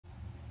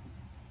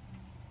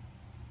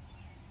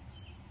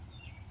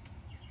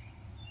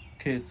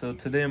Okay, so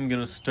today I'm going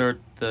to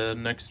start the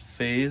next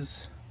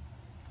phase,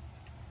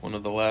 one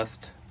of the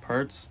last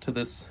parts to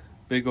this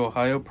big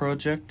Ohio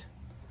project.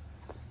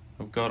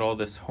 I've got all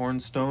this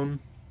hornstone.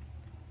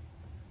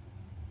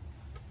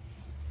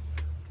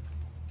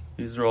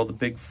 These are all the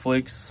big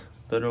flakes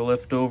that are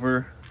left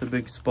over, the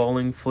big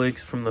spalling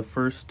flakes from the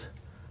first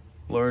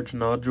large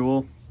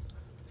nodule.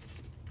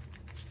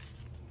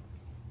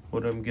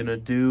 What I'm going to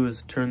do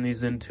is turn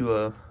these into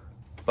a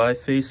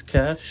biface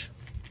cache.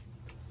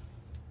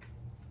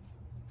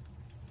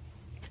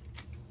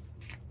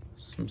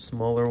 Some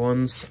smaller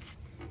ones.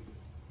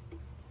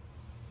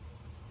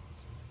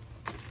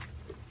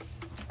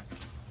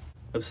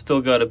 I've still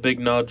got a big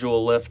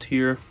nodule left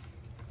here.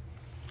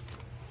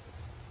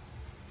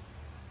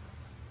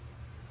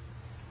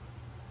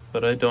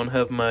 But I don't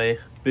have my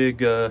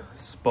big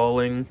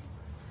spalling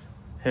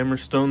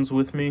hammerstones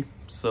with me,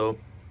 so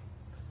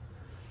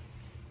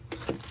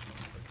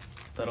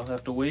that'll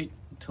have to wait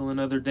until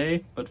another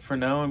day. But for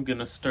now, I'm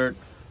gonna start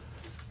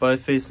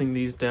bifacing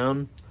these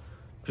down.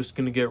 Just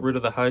gonna get rid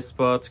of the high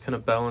spots, kind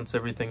of balance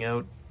everything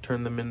out,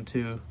 turn them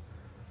into,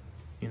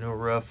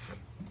 rough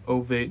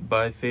ovate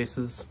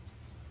bifaces.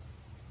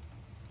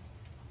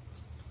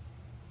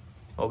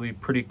 I'll be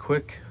pretty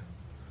quick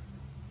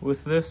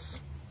with this,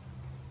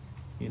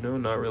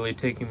 not really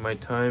taking my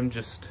time,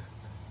 just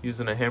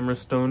using a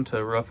hammerstone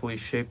to roughly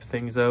shape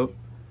things out.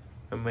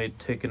 I might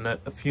take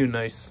a few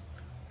nice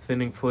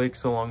thinning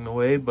flakes along the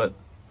way, but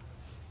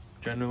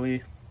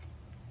generally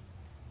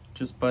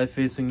just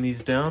bifacing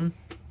these down,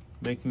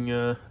 making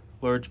a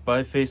large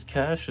biface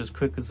cache as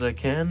quick as I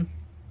can.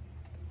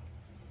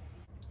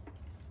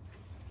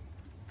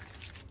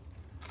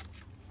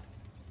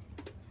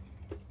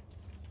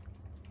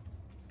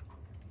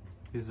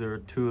 These are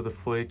two of the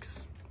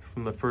flakes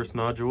from the first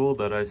nodule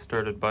that I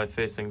started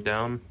bifacing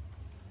down.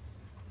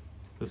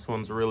 This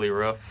one's really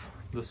rough.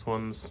 This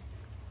one's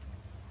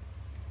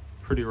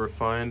pretty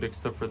refined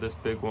except for this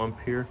big lump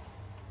here.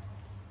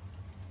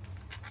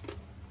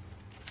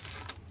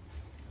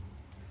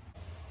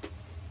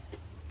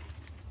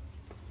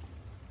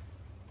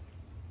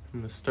 I'm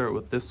going to start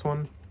with this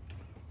one.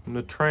 I'm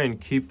going to try and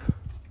keep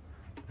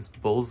this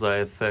bullseye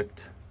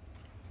effect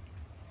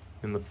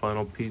in the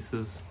final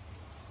pieces.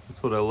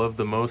 That's what I love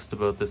the most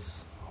about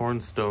this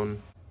hornstone.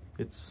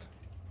 It's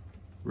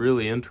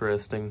really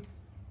interesting.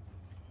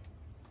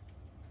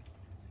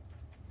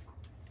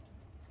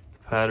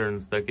 The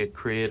patterns that get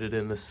created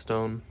in this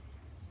stone.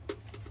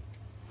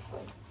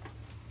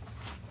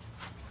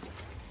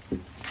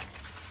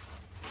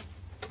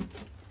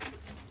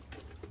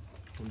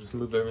 I'll just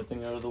move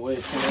everything out of the way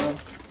for now.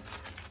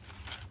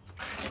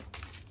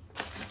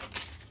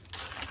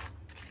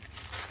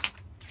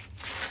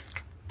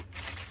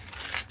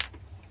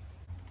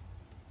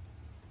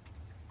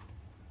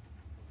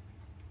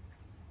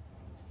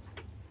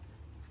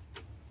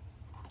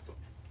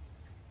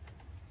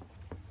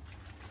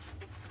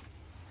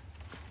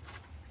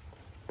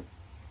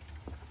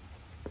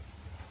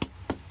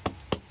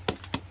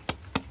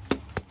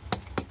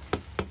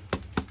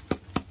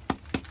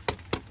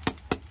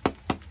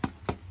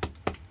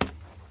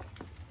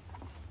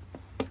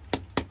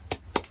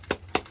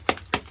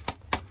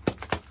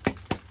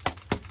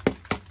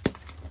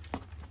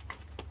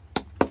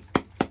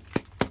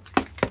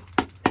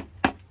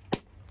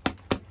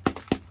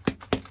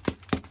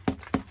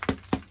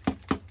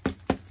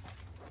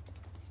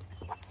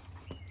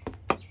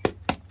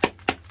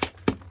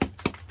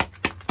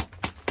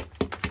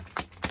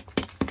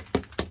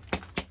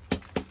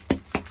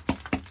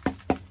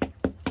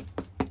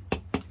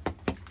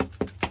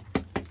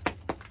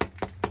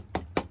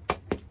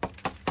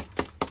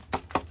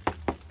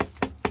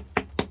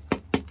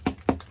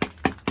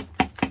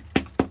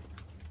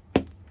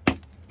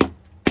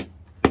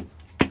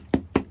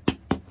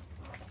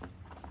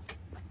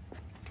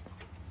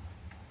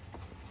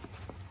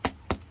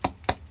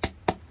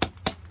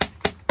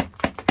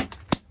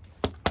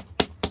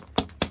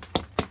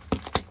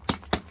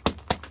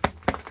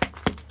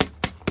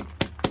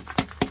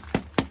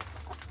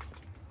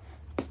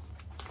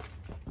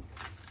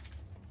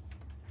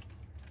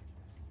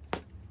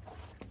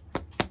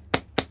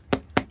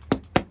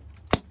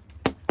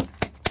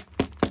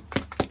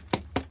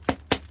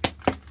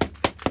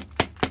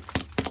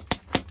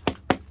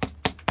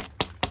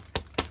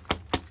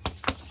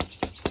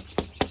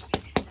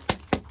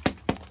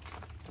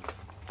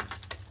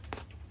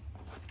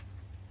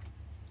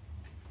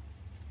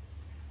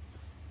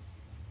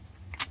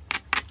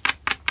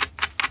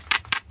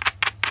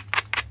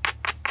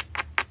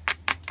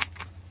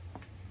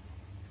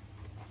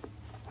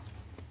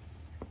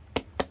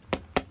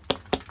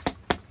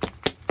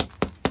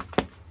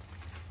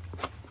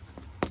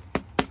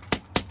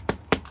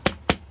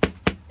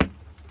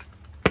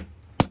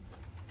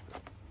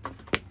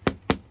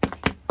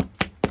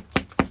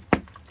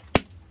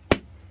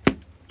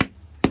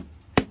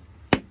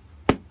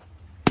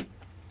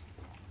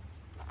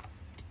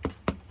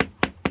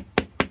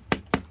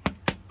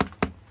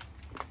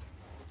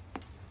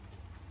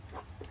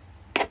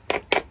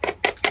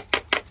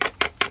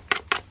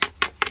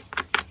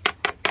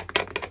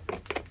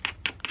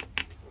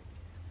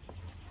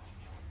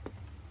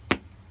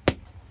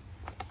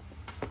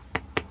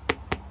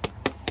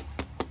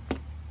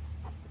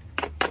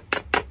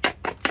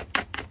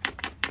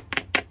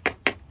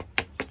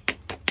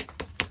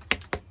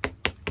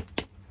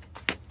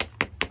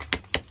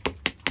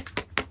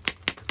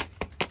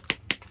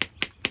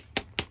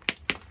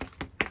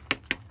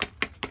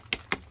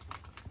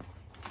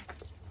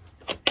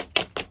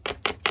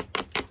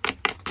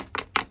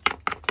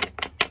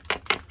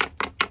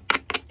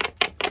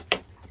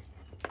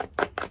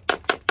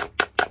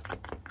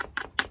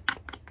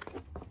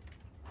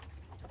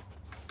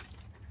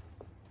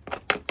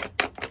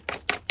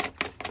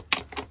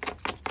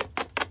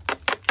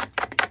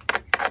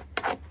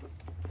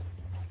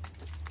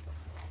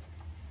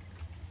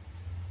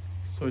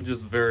 So I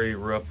just very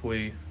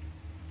roughly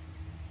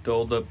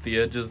dulled up the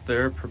edges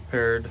there,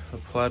 prepared a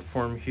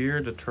platform here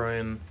to try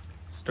and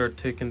start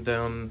taking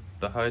down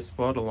the high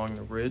spot along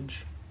the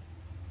ridge.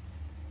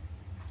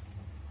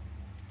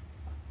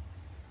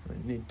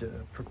 I need to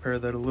prepare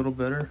that a little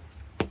better.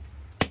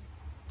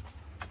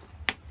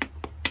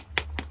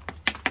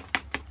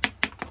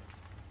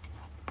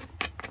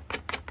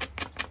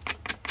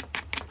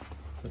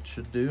 That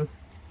should do.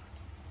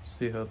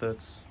 See how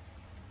that's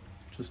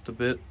just a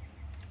bit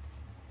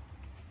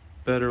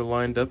better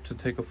lined up to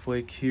take a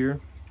flake here.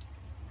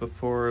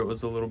 Before it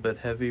was a little bit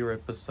heavy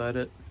right beside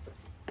it.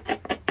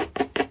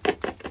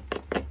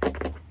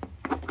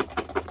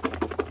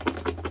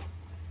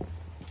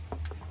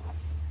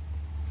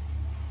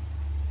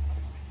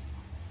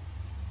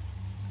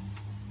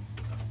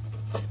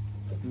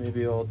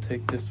 Maybe I'll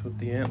take this with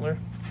the antler.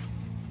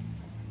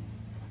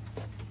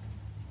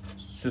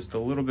 It's just a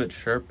little bit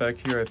sharp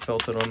back here. I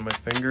felt it on my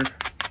finger.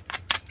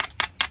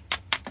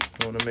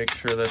 I want to make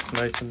sure that's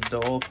nice and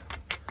dull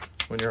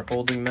when you're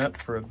holding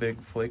that for a big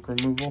flake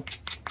removal.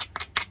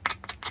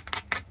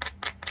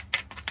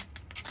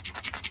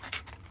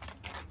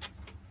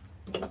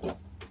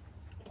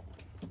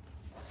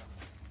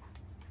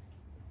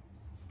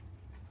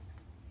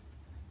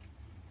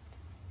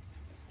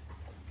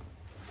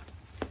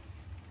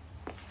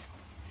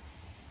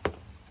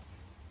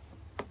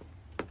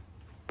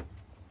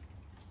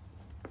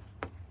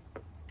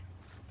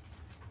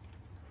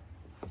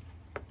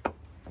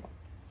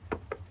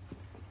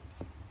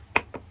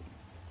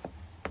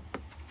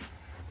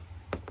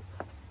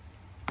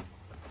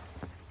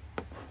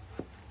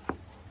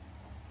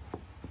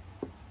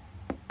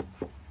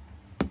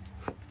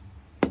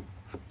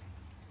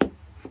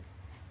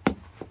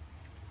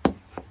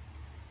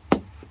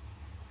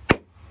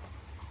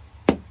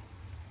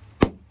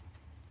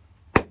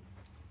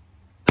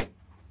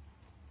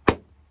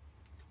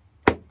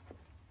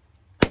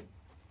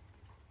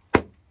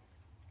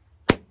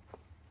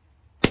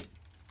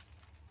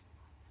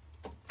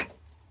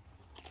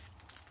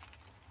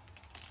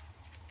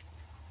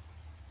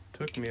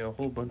 Took me a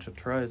whole bunch of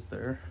tries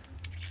there.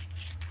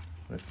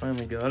 I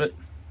finally got it.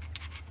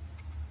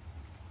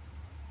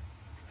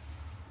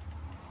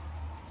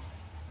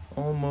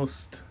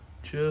 Almost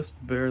just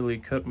barely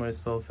cut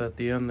myself at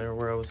the end there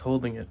where I was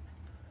holding it.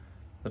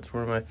 That's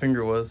where my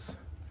finger was.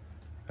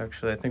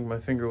 Actually, I think my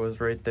finger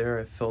was right there.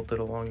 I felt it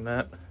along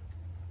that.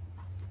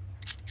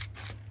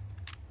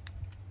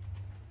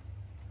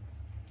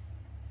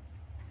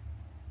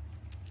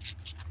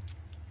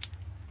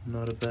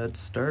 Not a bad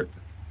start.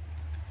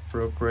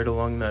 Broke right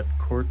along that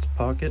quartz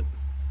pocket.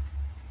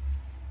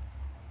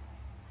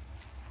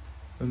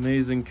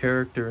 Amazing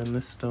character in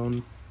this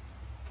stone.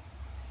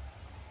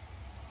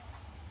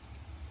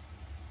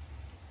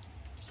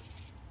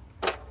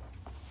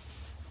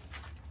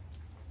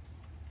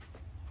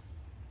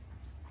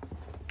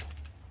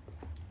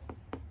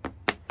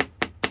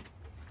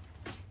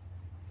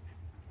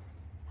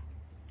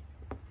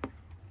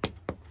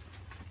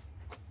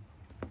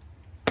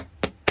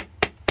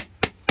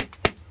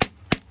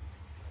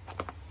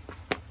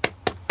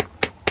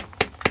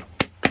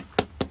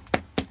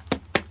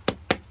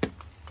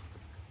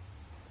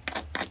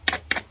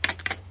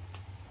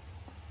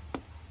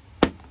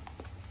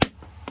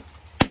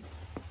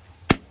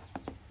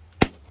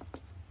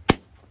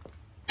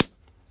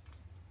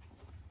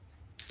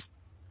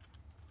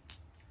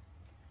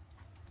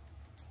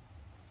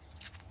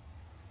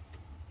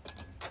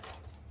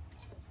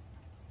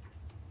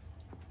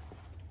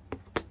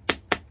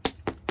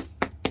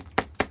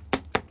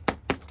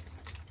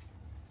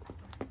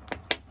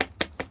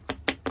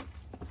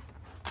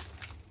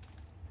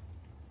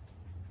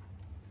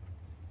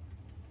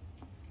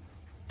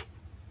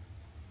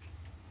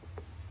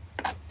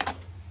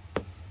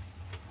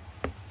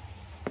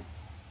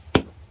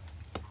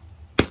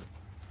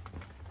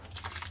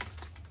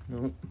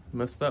 Nope,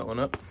 messed that one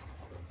up.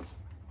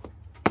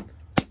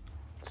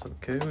 It's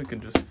okay, we can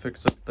just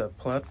fix up that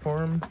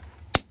platform.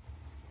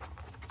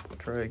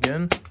 Try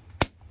again.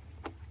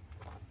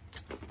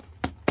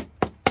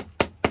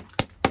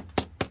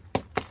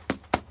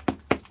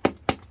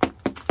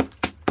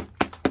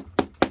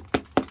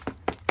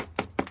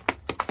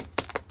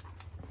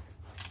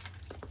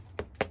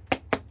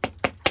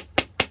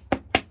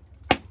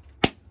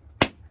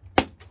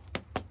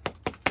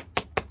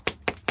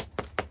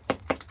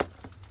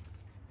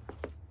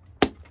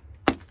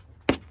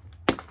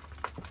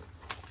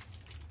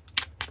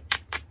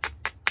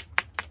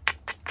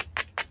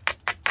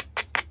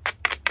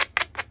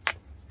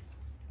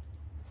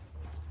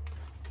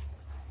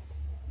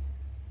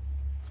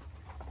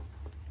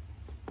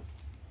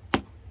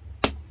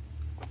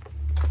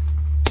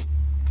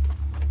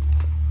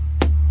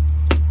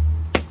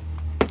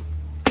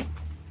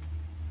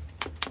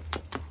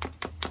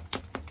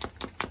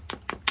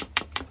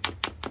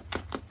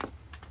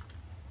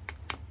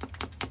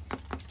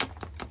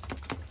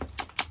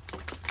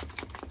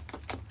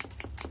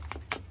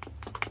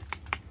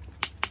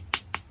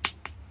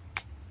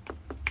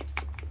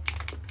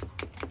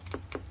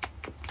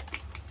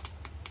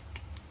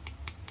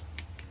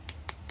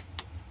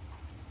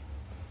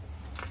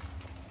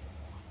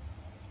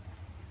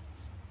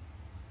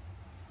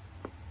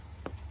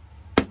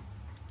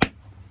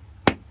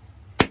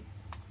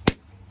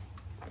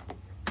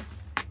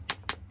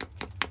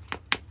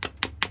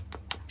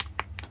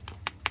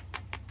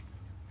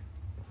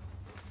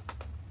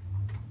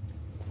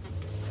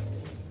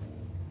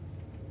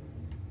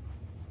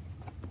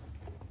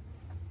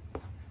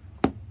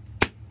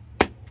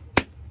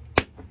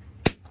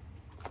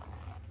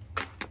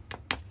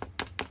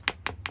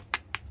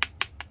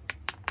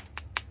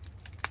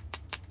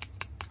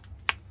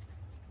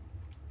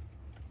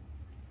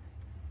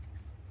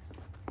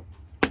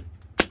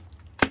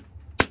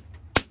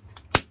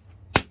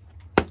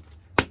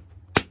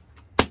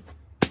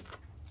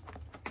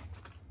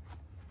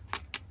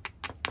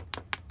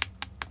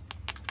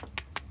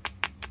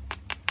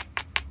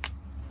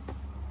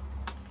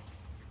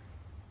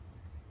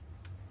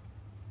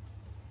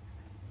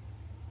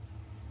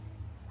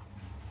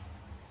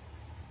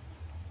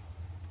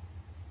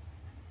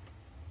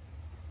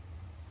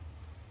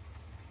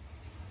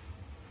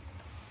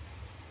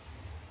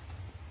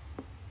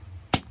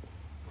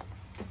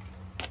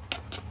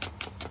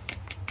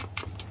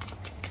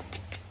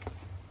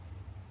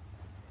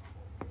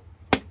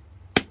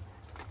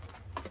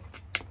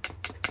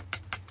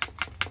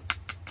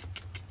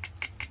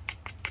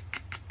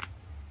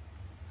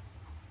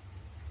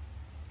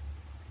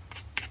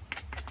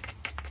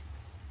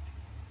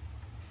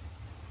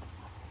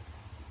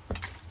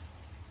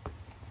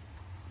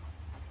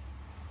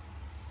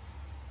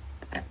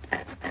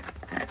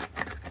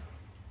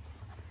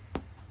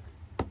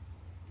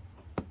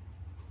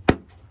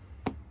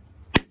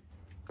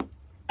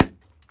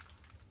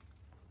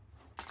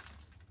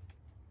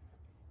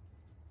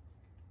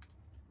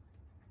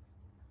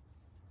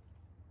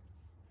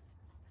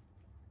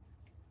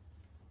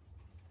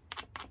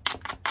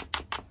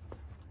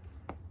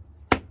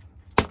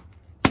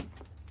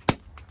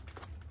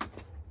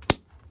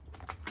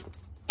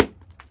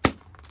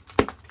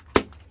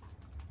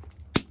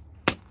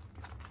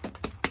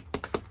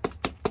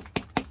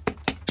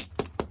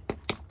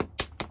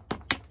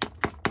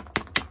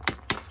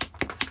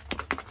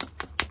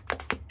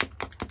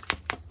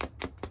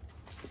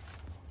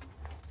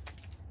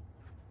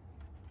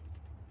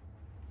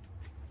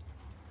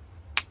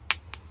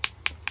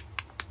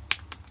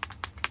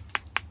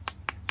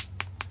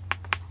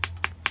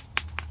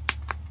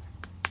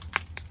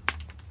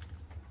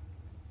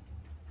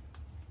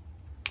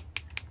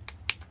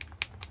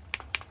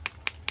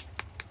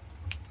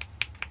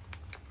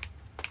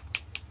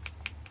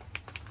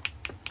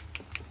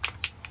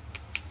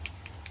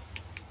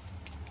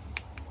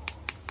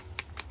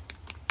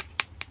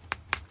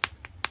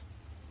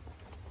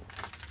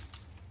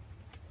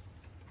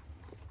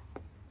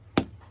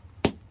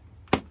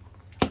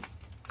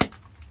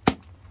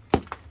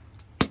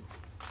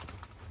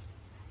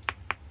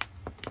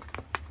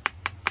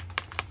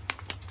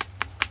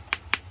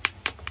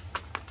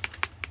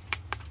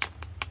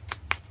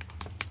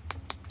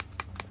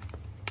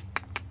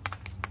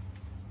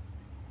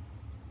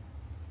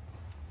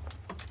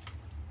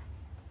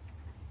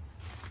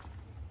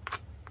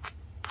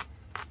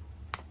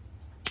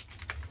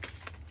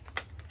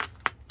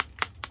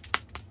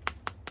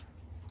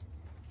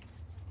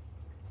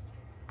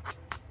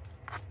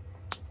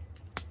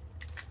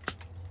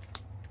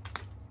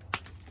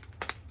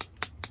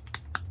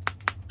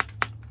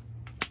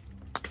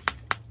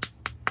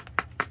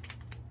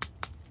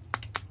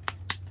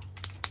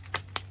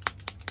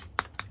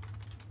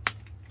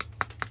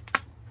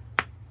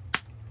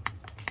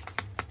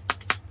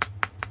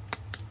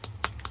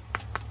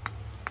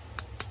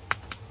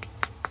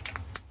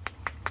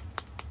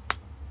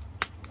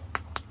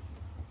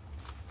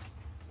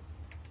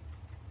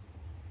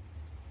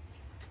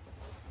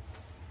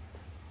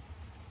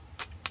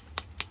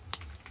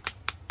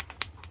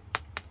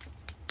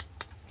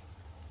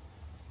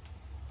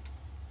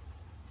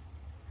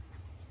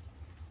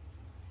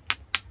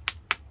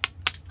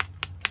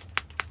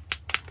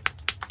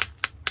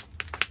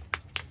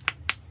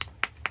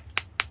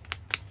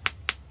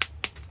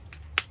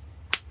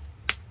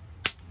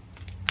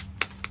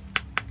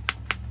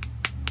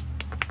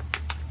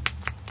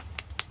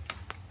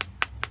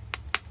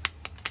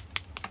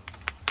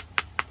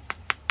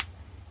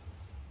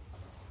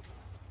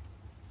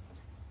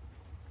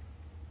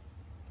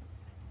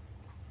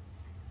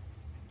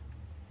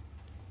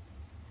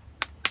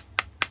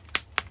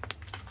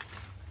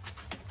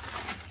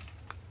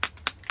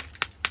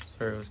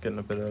 Sorry, I was getting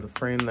a bit out of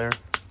frame there.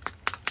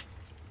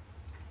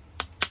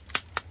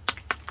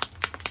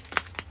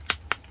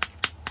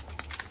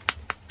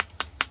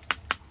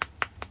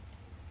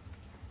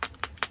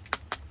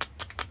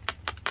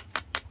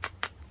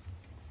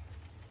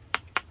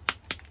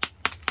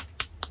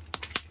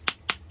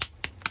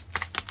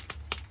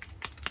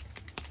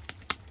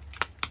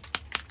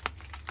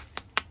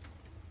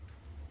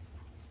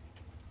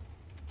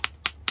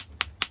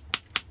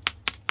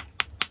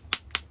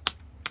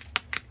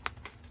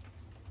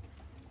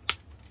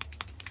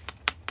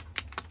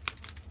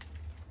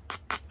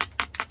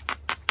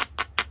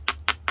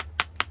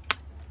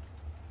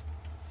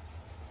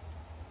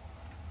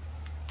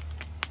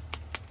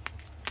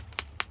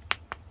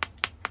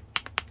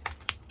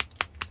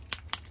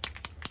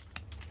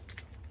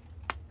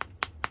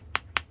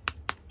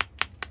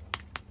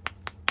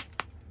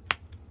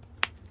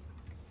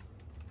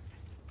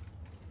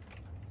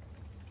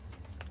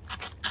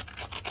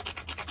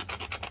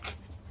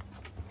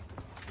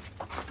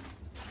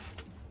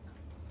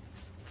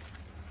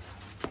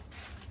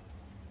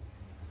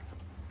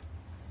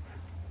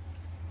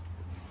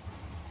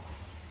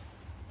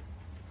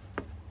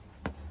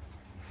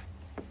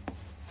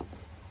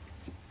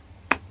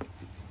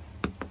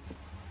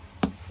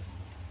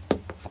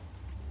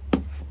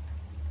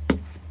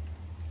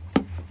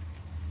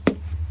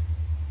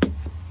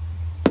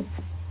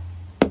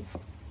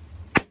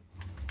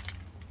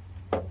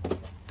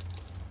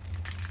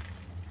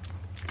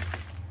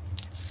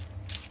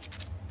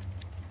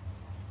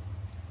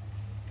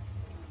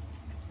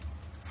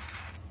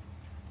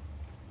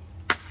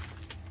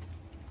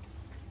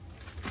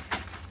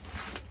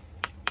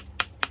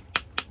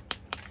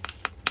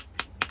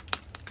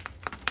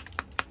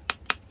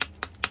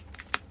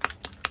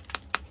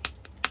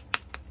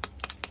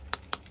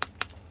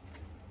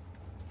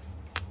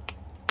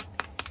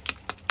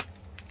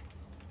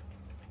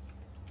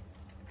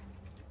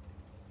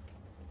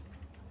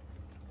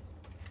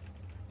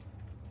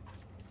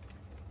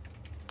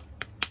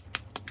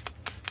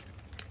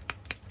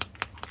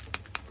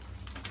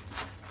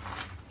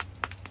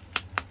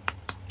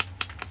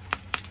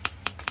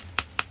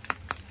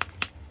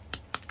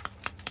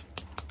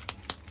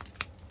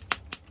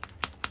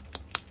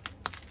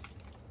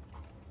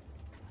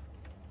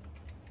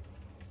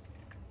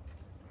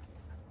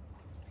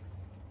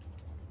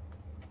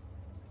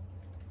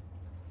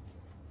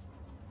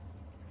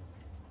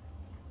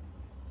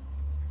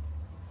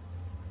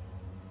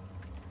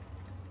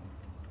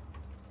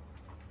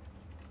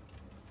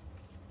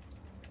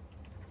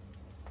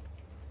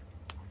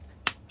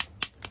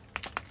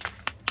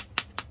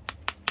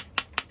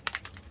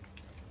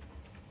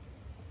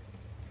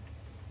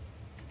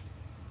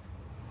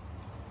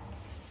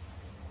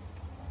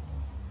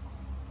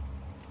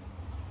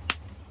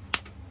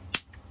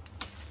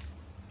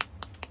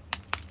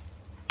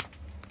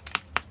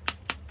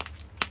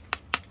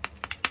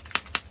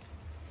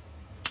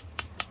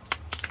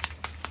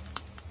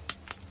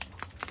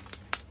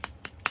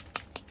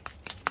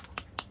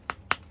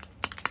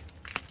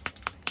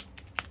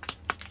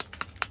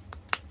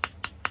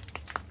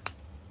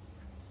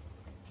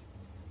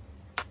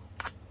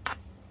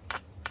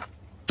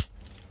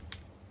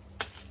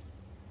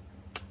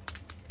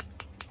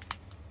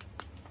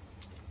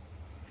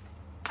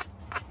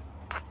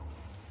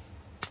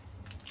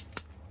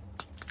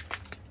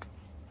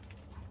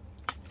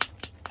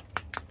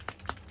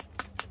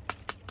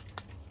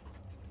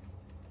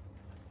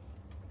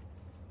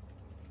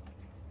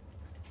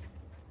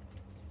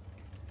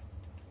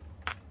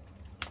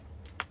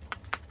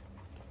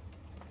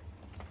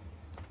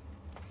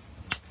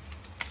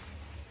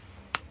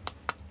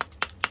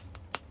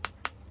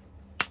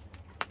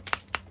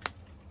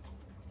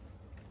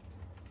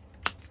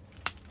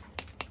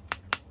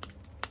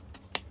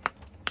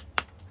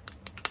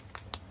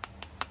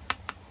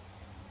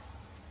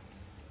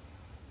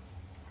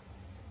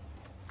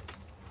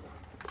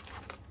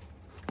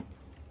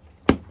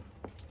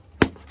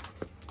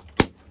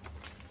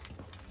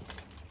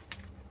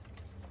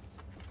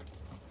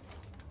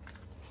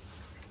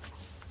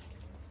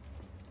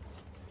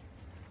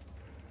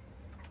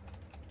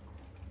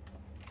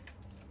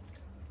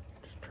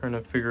 Trying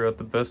to figure out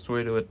the best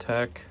way to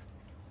attack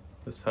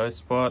this high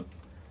spot.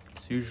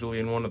 It's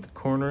usually in one of the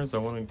corners. I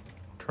want to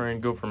try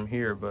and go from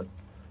here, but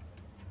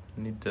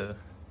I need to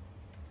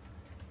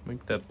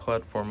make that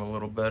platform a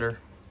little better.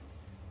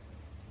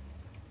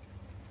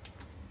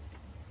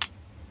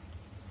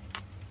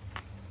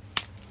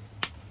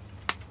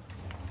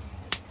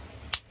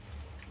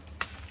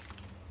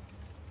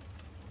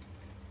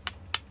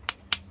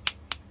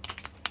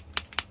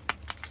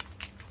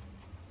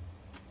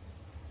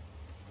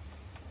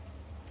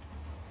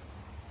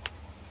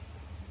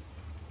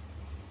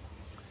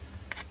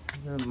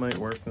 That might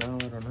work now,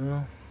 I don't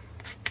know.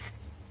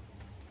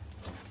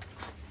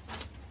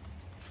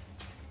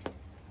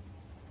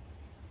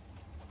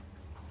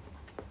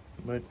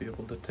 Might be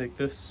able to take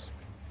this.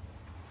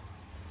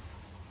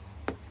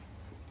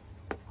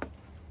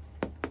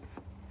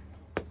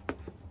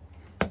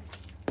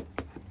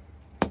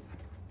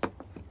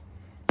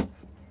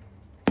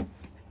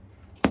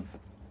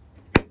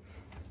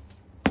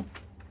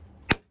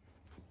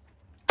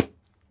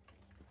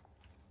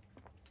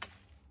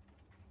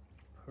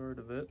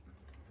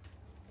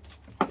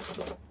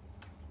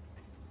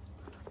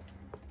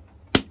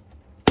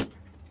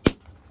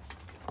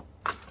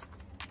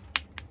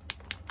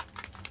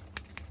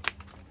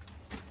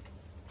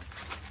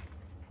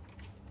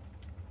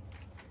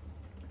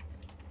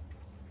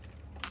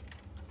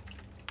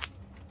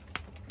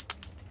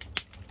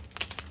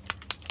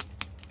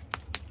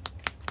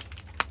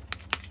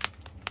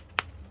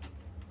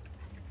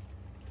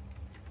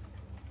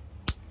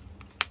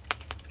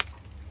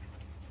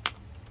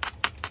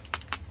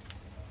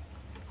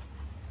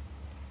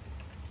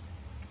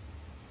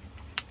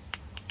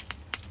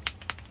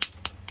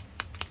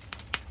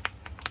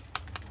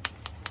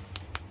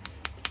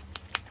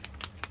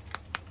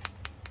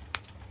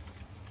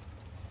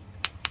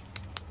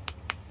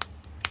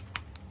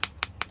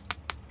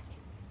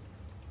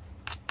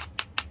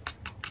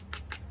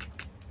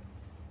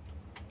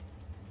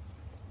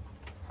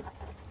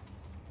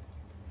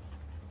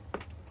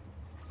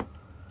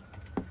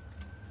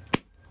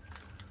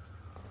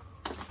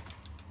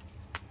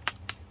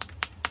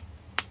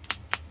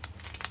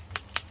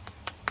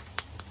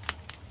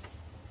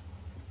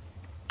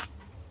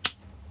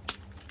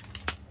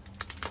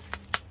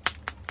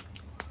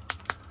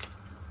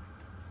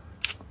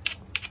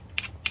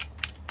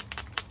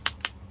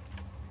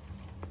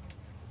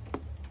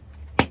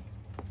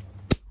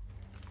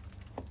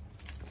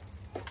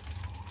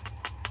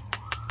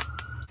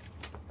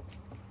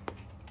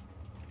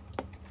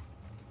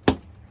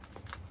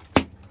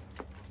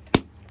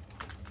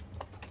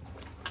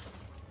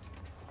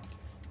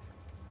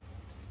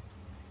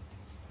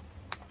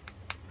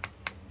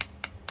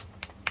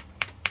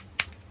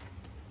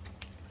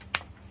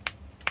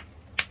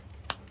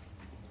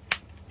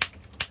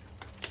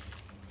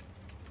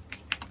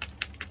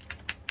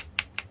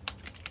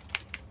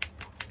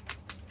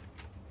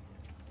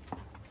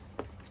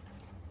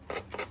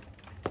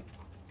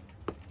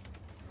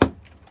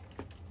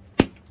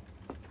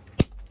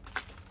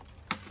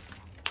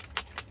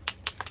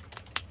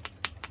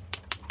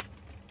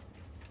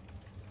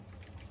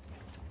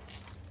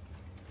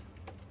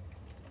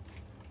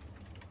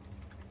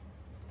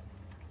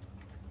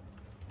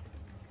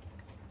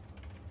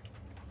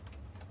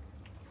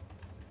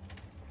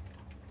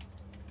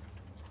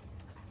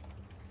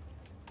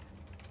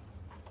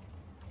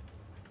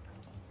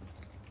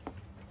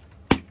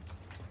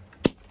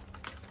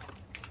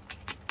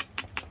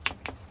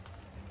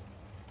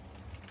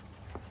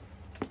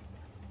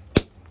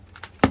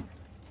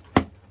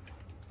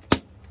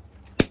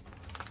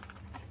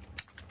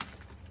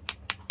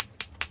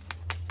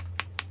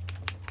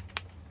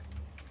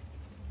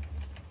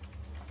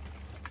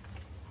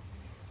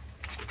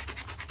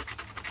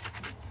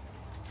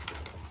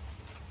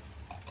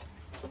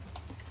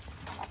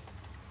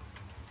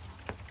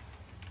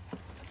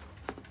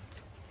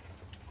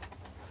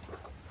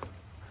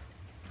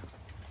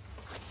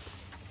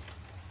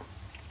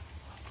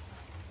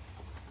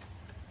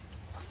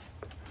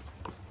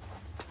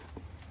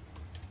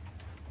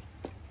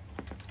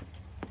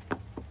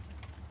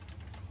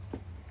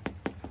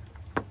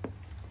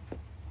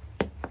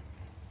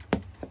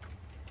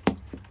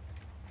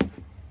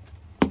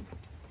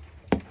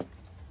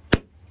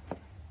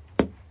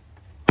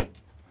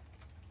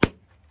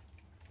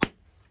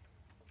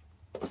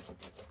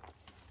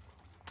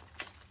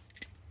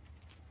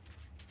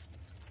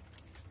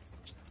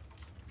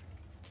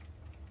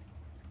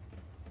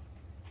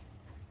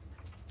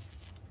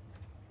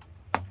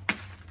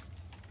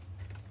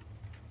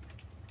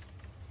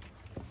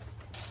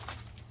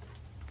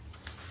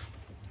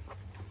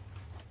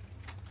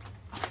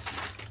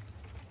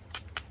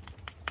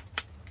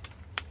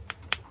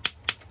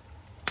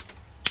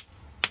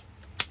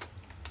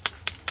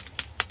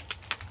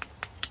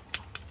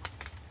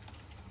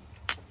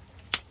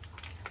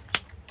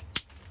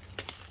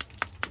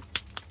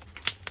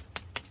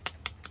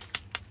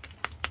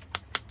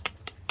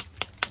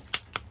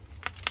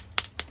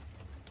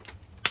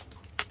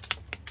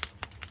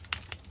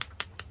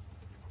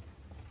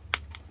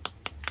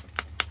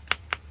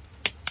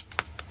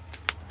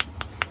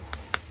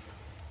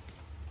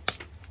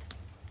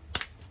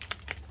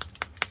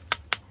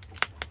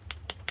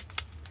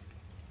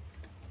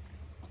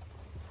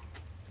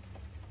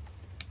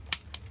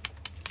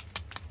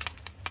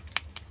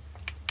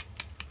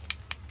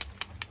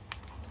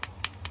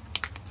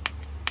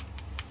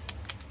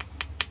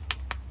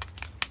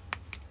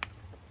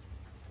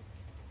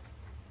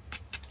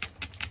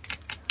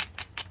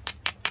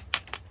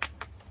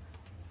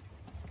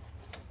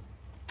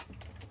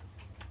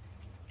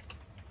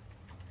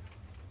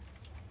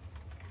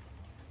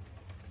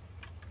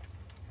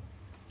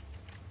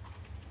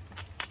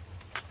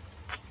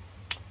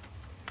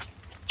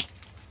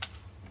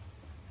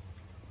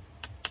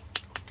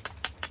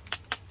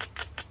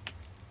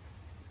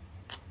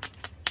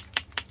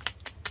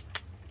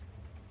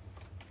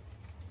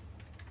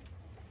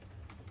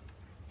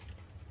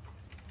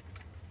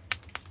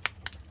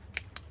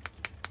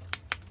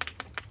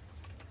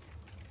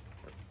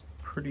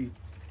 pretty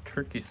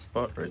tricky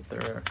spot right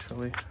there,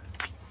 actually.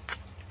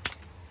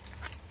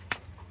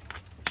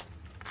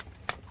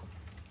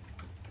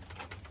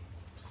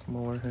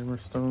 Smaller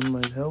hammerstone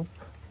might help.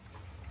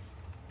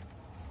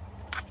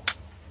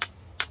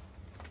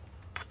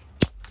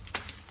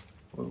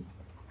 Whoa,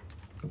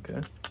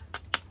 okay.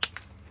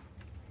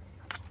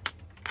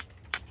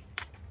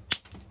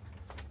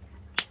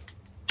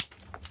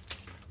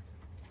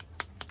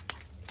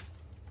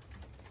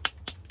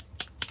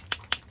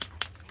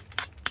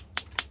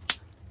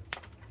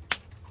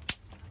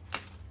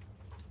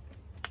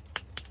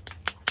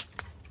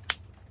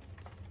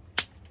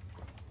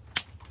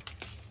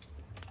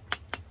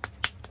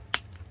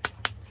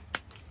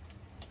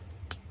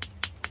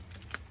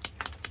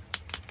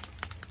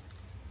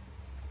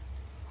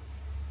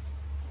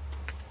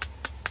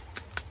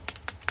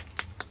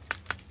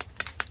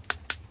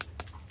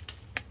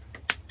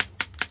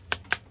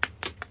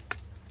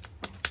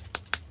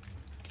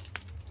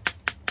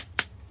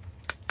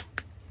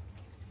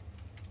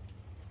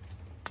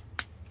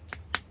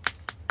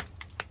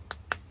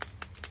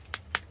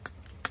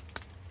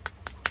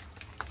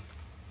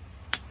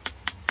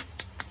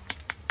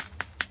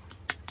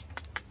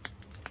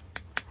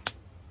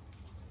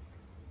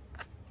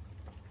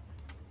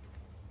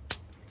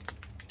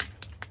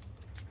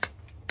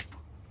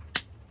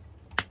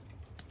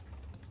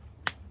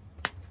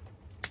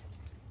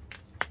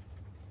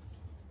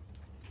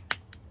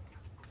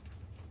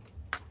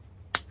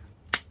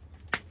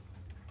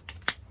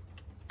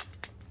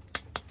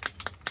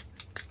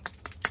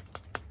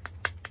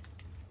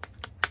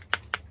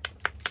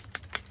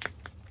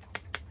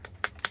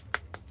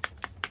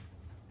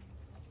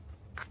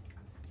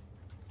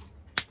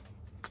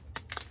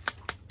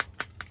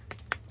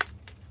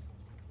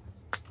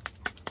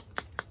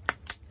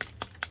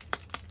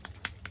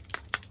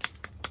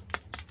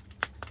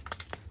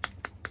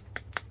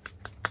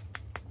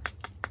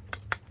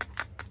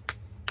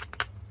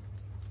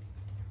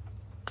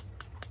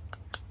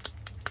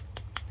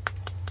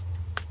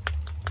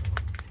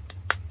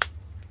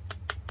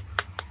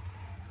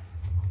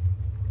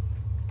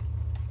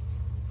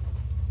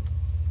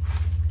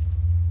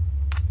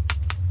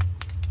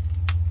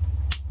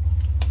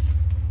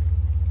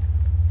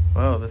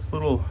 Wow, this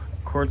little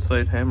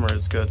quartzite hammer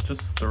has got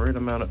just the right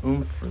amount of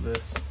oomph for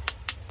this.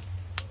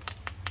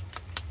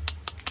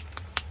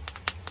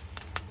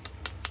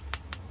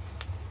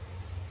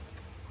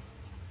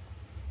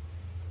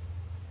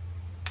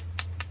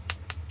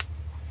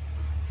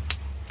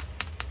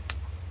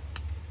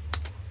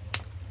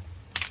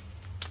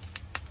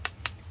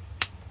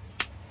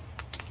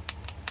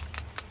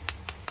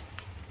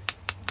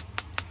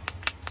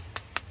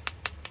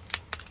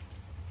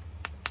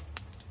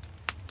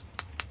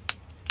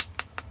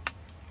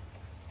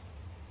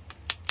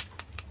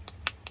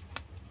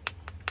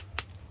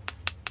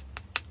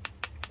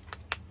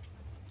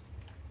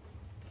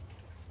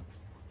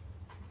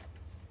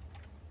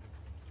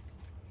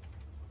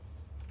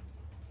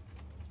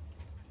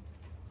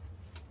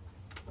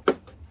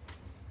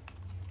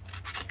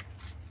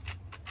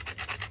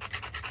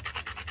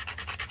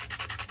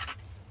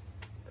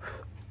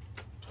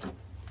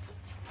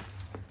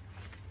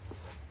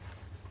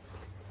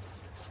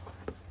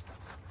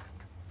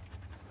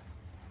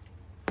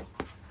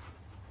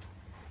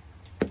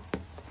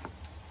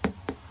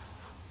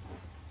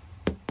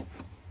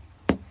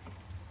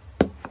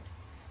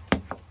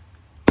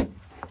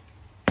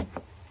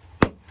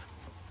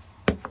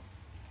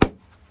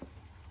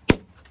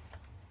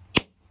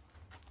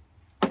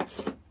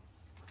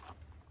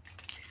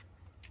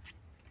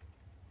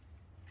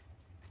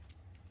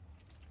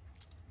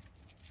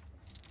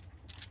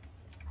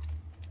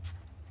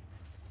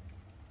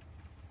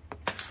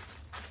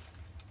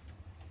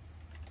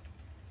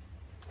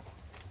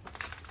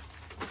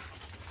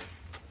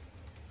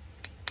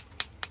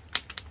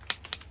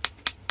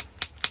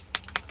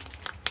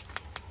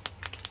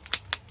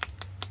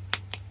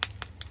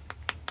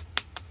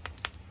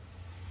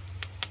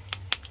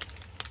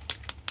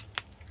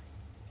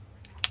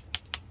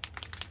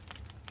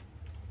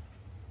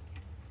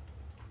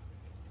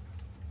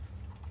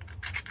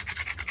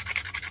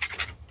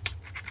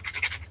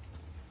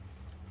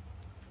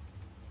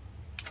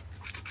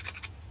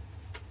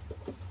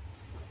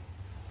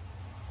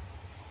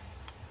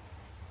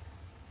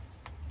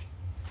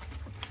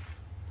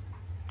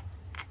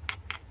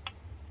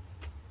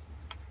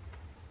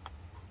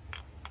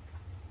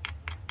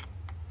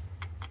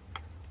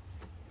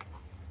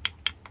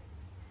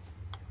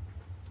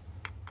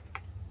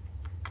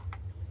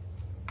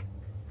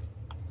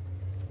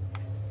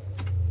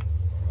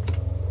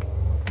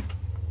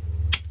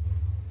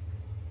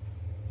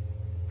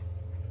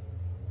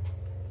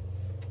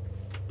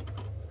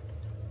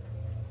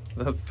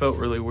 That felt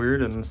really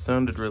weird and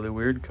sounded really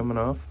weird coming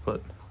off,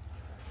 but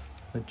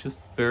I just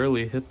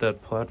barely hit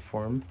that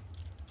platform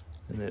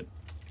and it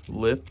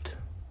lipped.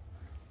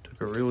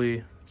 Took a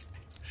really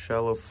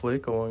shallow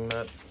flake along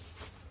that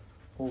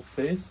whole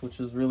face, which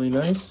is really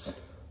nice.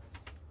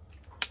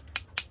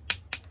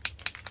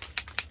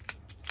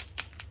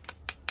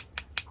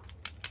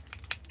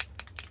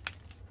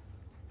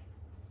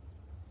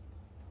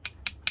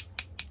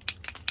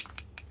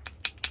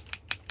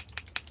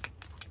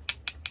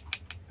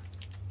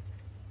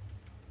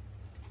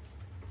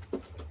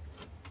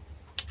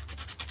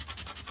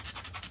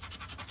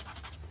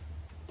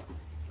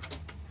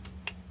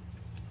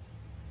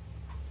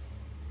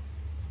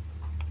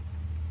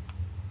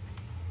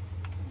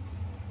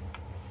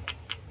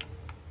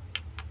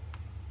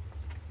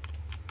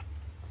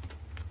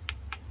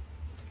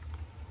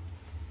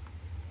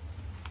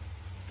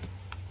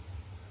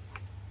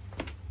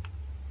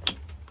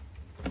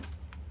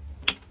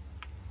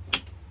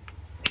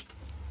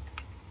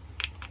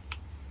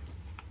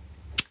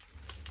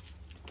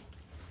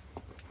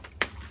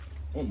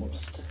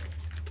 Almost.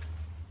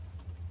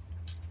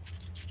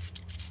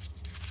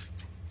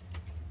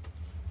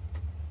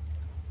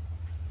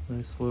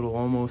 Nice little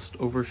almost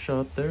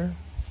overshot there.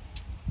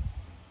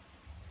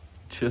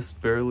 Just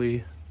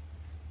barely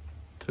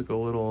took a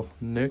little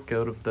nick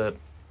out of that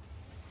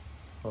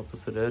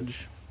opposite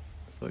edge.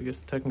 So I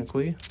guess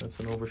technically that's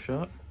an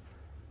overshot.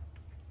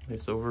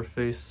 Nice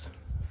overface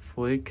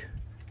flake.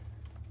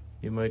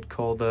 You might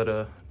call that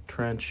a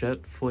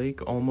tranchette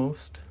flake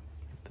almost,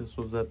 if this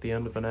was at the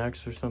end of an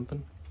axe or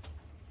something.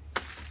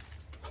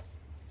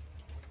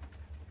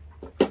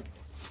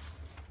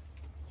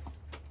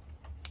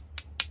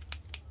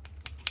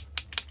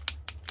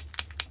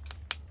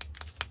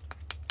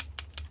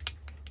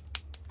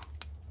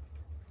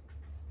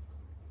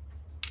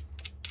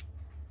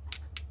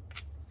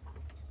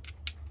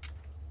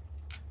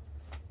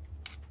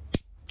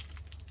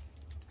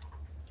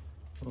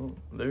 Well,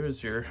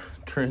 there's your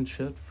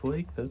tranchette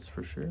flake, that's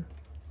for sure.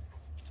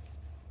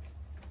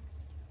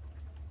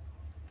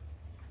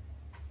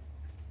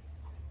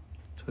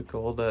 Took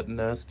all that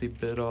nasty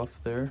bit off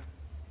there.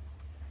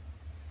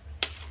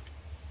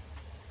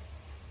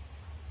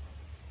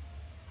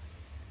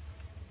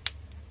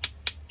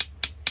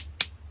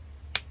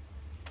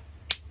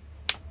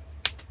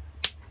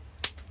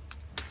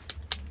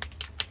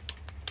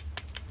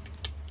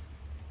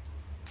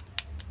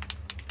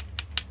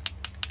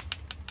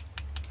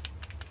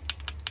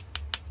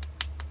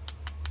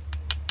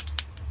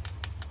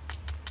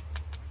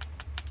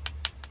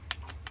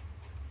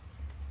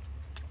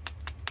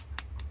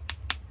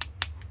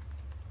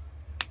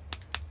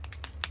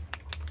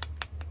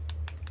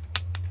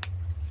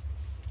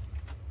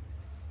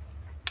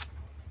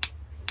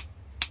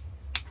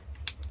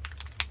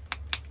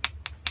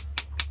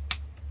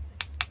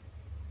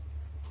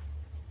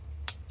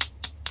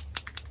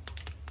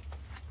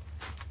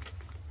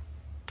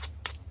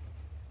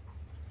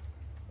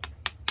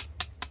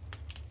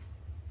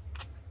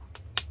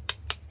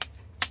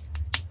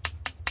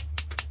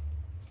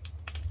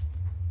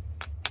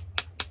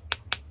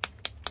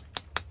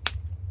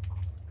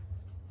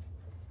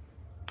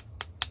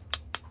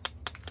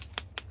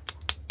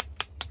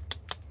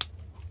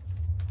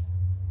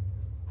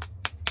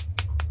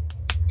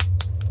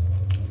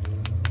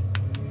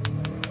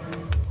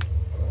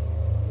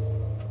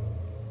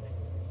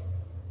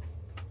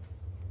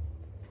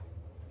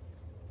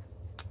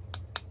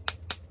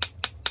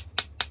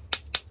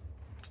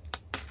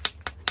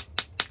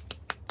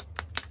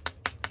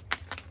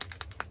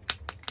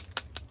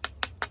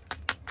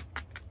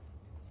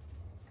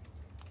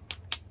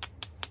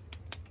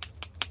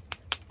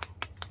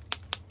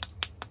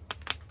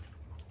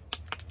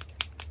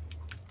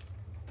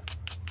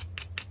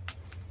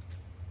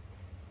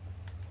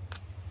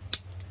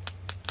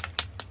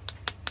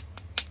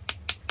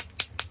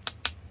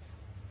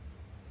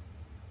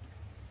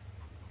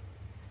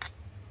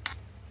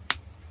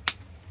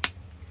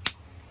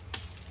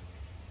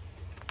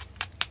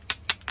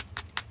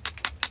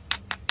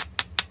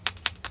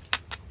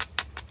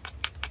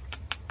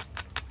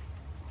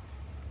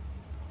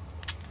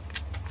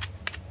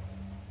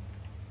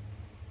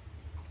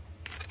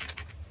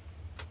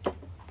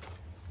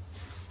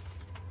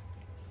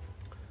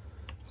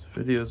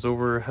 Video's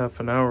over half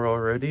an hour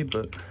already,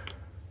 but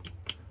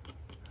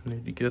I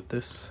need to get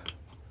this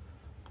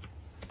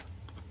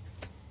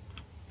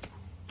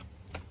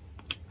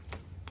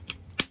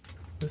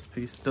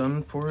piece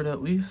done for it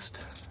at least.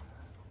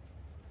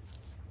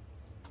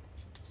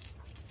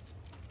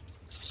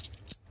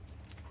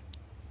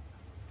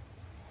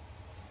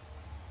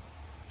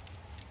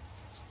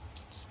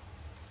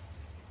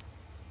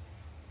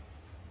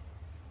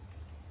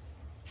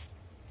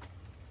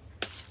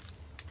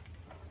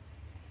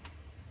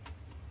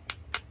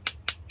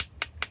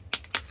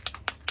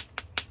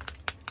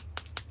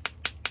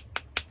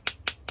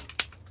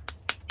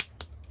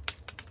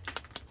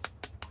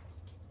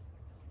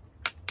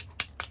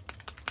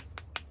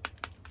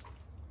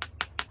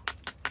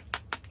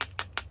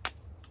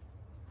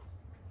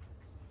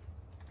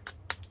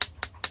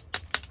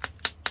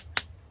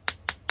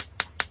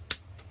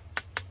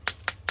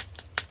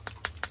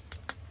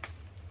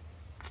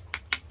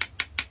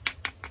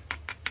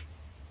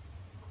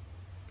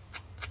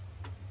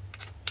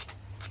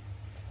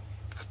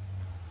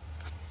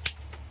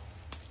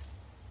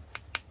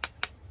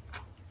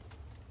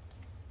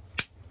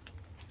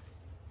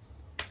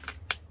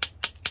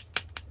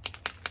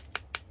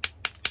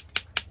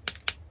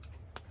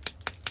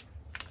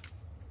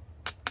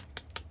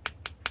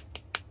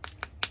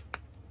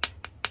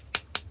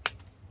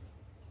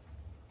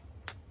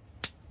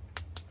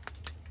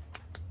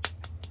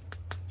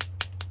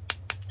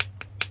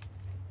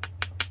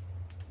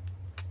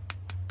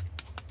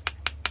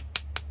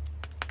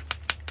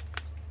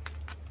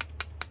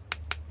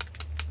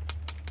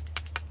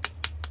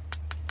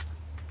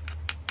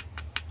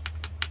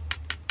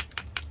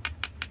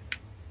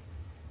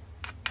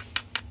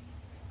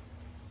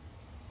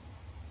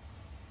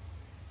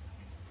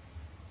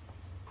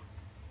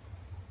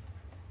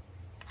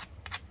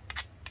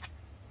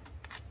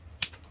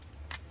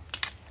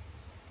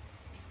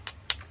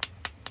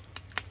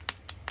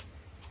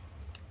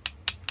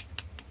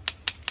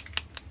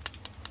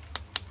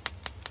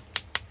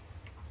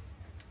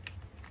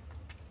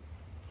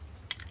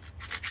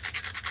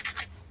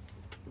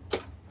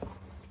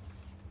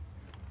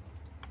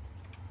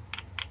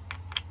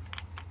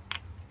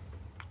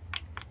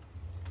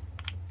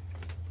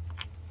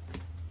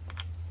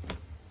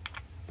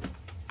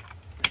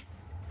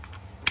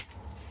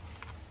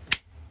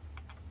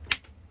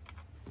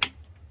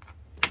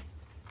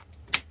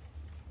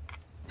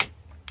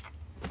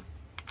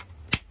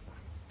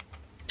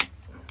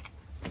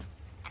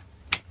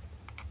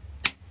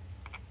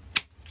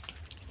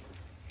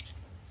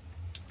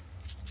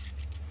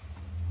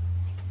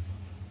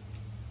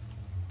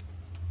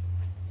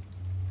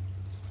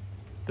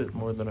 bit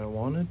more than I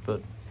wanted,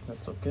 but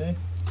that's okay.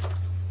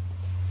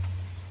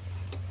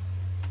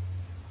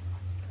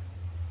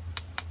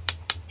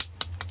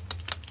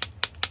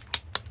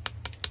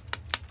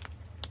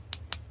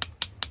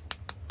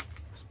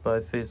 This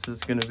biface is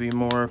going to be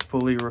more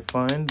fully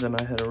refined than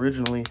I had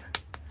originally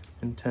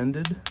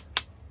intended,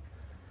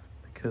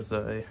 because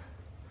I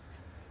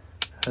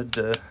had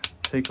to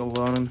take a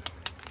long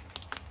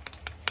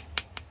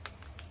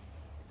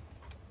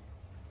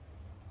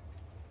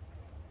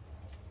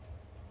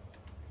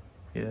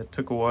it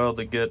took a while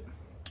to get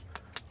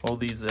all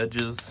these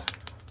edges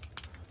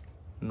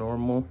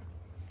normal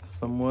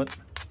somewhat.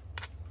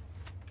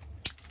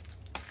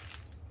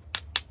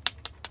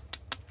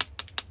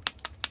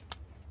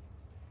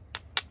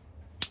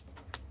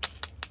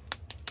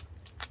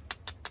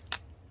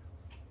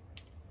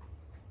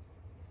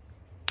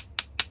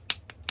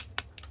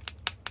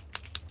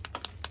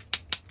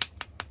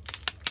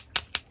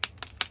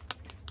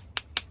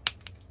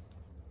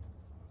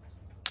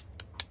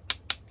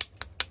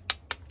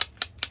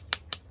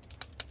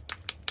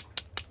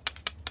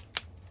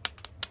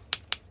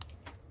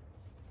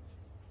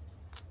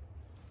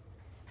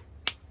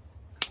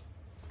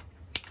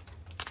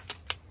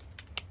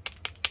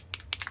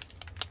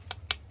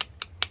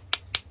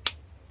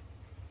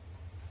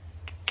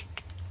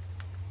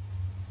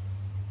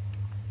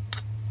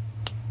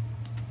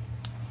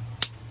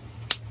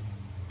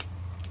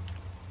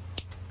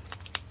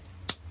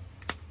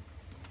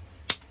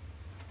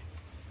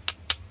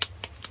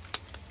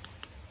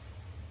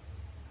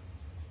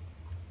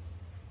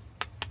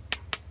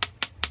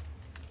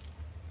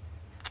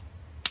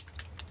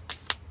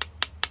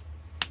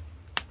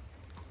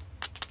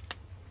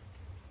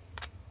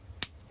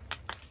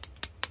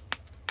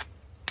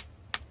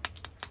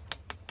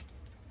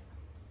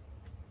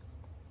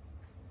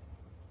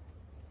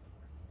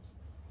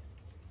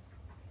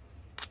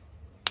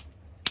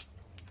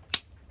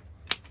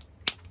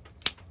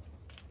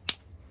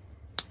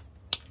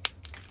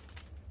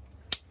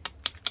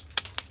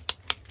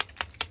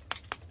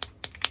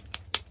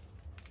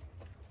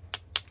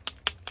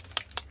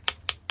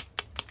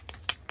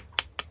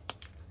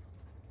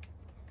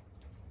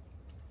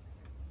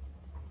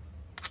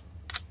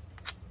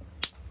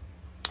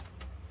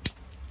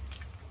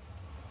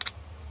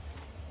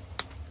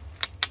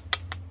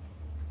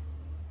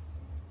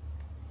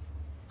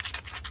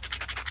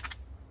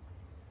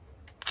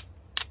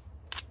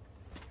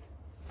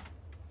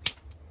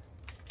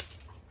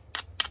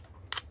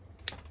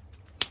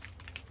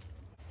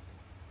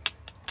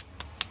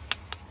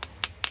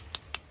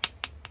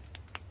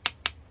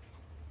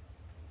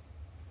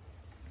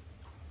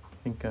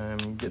 I think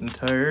I'm getting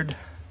tired,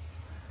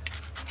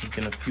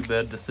 making a few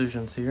bad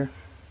decisions here.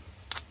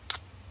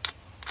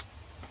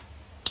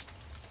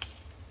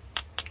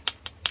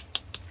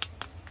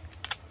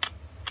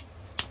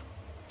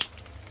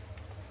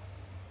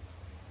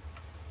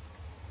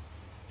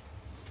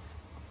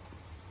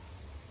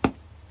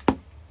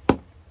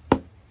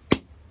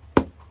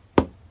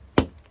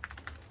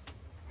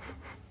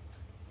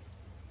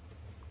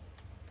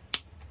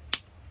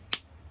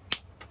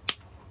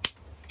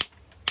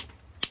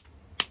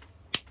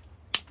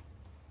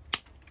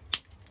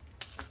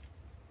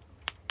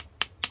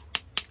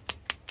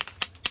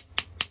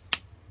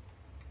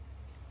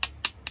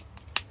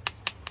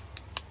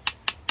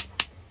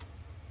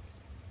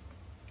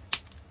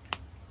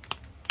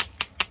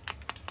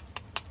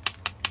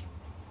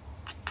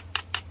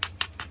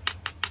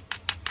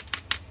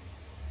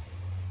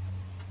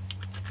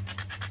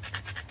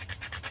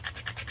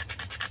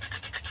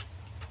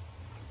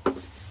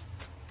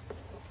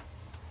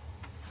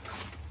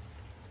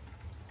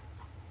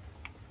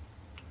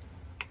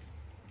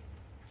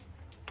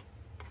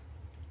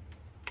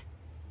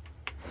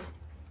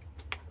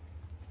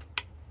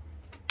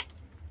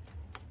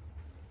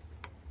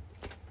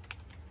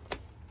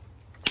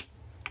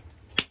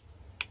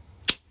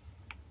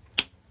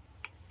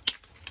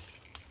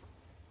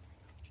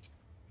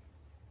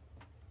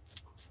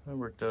 That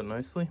worked out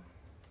nicely.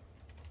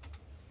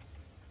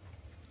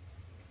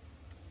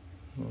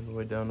 All the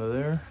way down to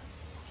there.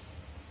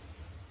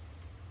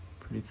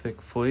 Pretty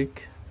thick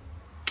flake.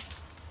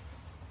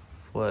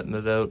 Flatten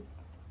it out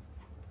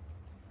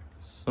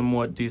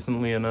somewhat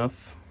decently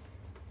enough.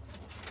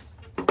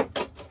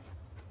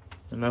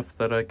 Enough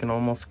that I can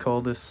almost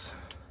call this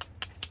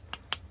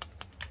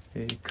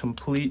a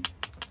complete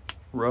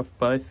rough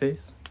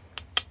biface.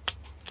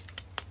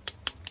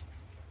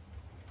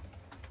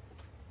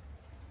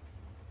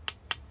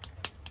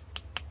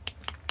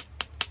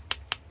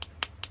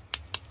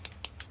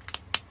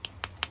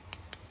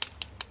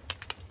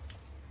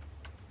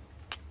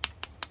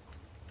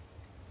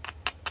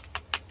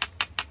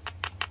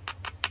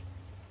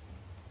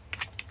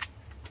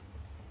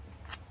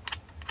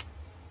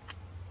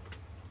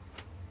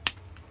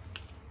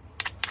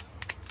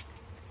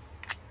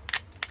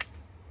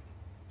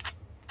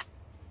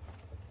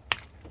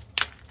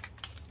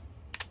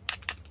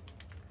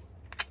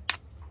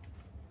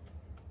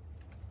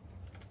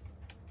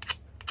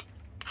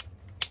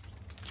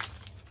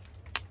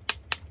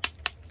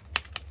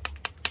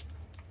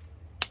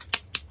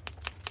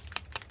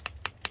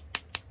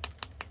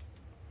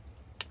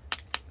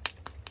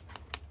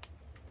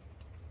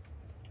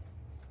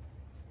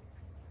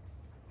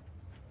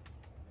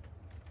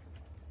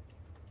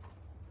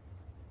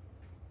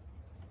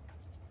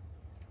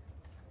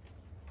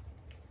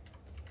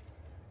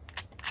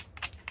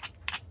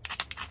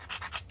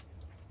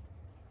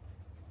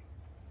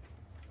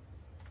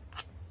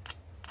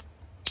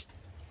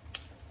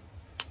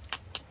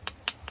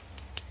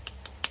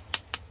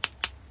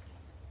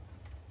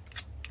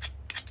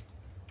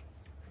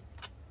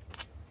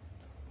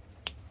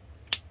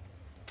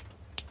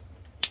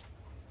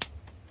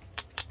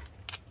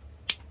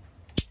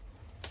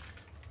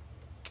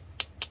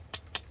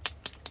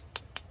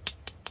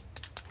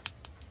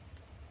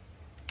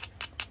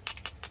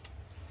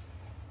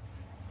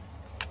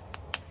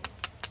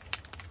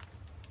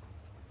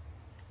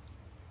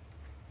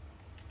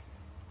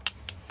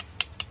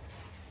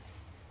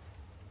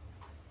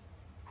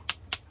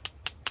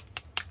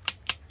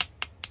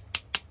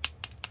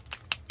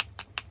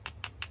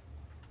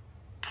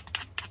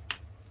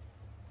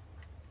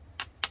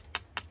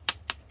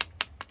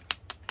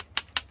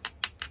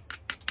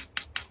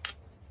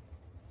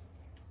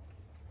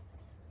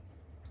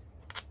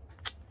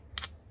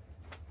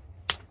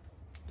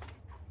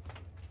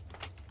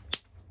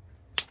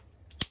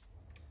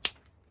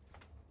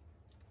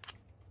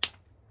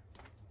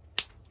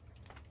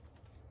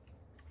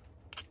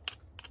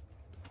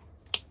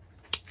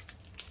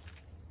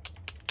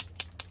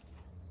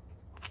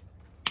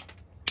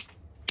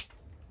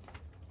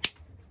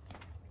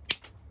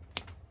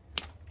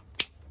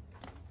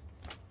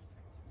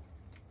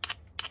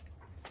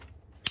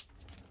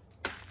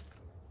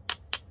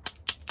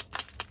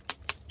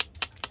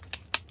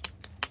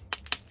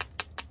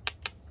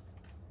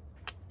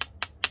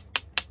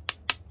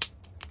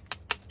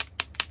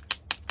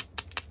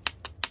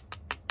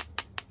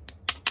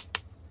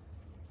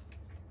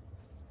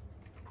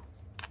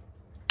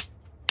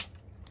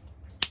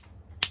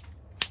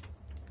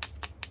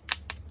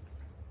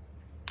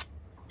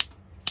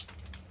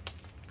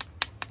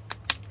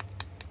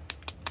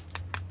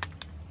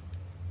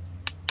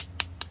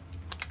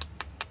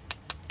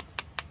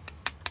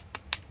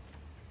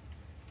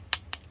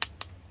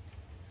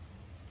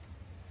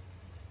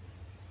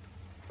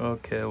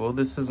 Okay, well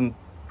this isn't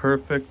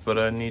perfect, but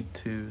I need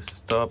to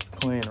stop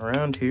playing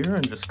around here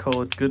and just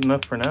call it good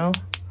enough for now.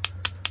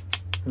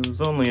 It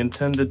was only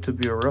intended to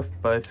be a rough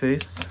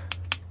biface.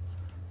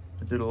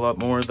 I did a lot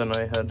more than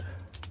I had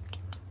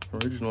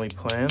originally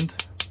planned.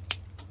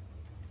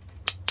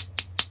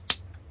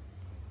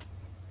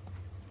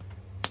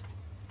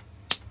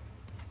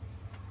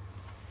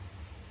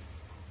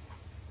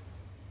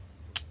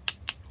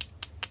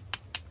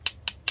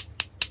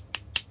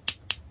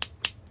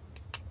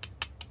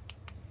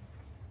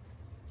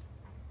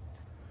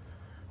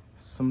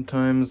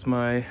 Sometimes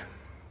my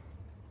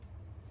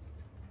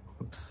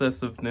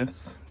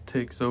obsessiveness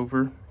takes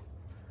over,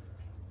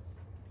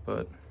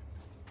 but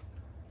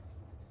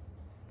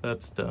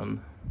that's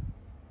done.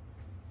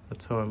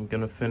 That's how I'm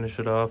gonna finish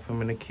it off. I'm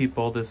gonna keep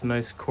all this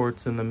nice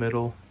quartz in the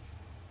middle.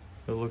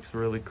 It looks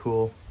really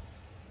cool.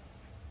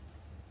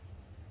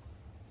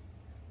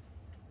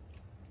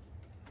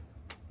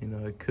 You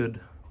know, I could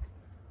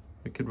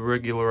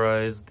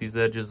regularize these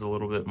edges a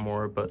little bit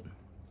more, but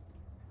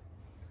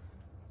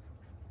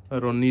I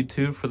don't need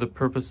to for the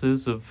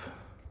purposes of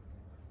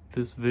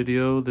this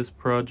video, this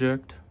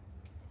project.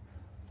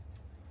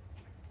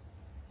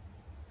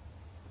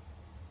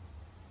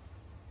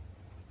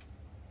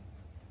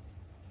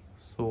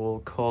 So we'll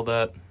call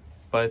that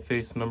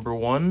biface number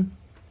 1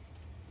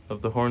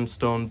 of the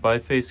Hornstone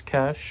Biface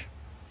cache.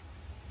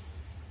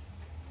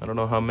 I don't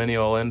know how many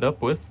I'll end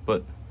up with,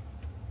 but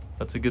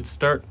that's a good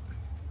start.